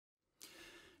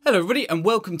Hello everybody and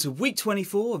welcome to week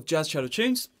 24 of Jazz Cello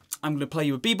Tunes. I'm going to play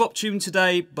you a bebop tune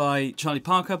today by Charlie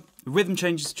Parker, a rhythm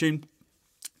changes tune.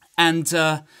 And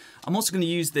I'm also going to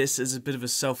use this as a bit of a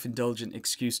self-indulgent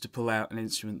excuse to pull out an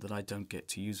instrument that I don't get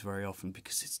to use very often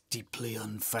because it's deeply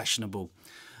unfashionable,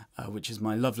 which is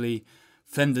my lovely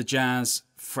Fender Jazz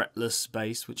fretless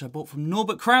bass, which I bought from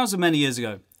Norbert Krauser many years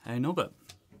ago. Hey Norbert,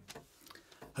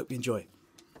 hope you enjoy.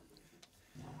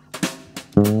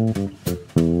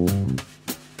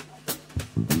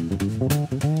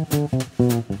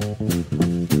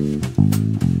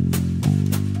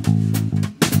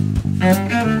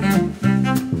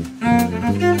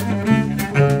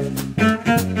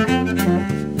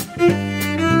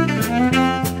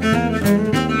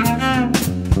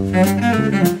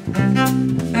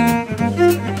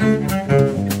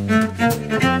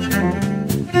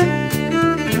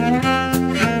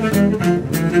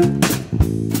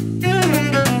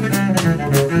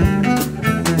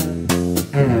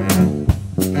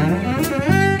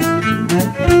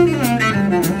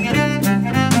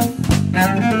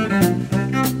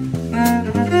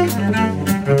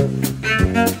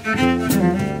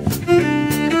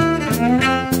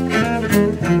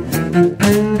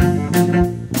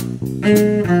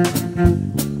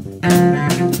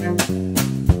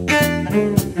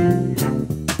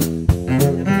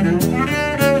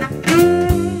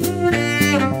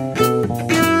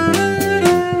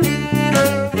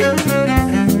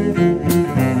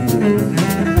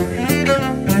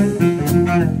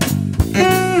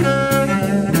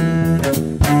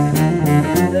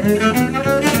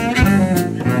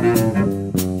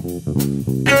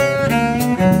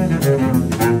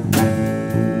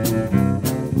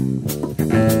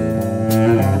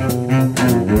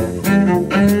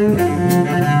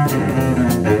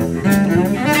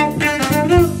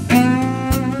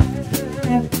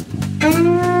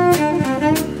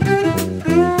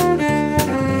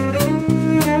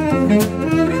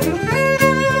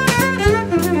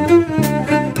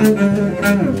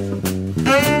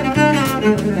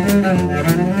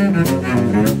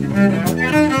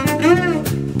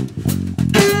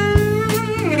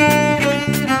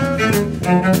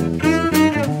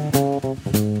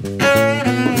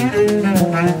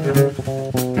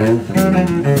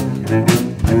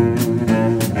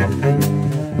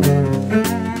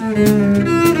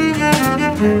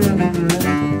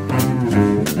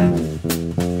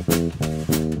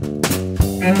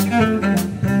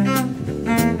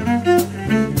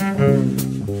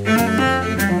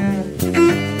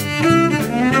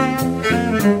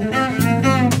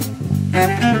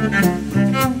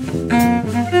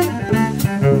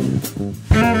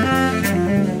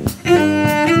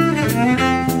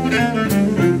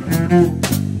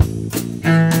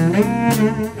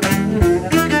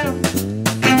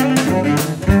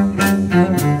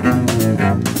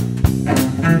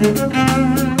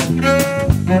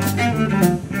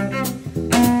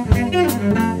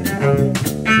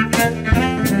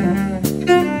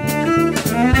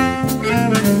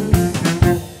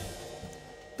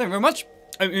 Thank you very much.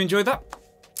 Hope you enjoyed that.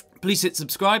 Please hit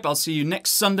subscribe. I'll see you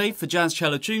next Sunday for Jazz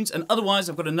Cello Tunes. And otherwise,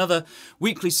 I've got another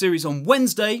weekly series on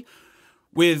Wednesday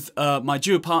with my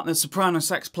duo partner, soprano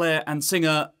sax player and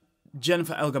singer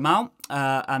Jennifer Elgamal.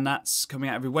 And that's coming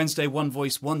out every Wednesday. One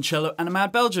voice, one cello, and a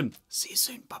mad Belgian. See you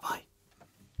soon. Bye-bye.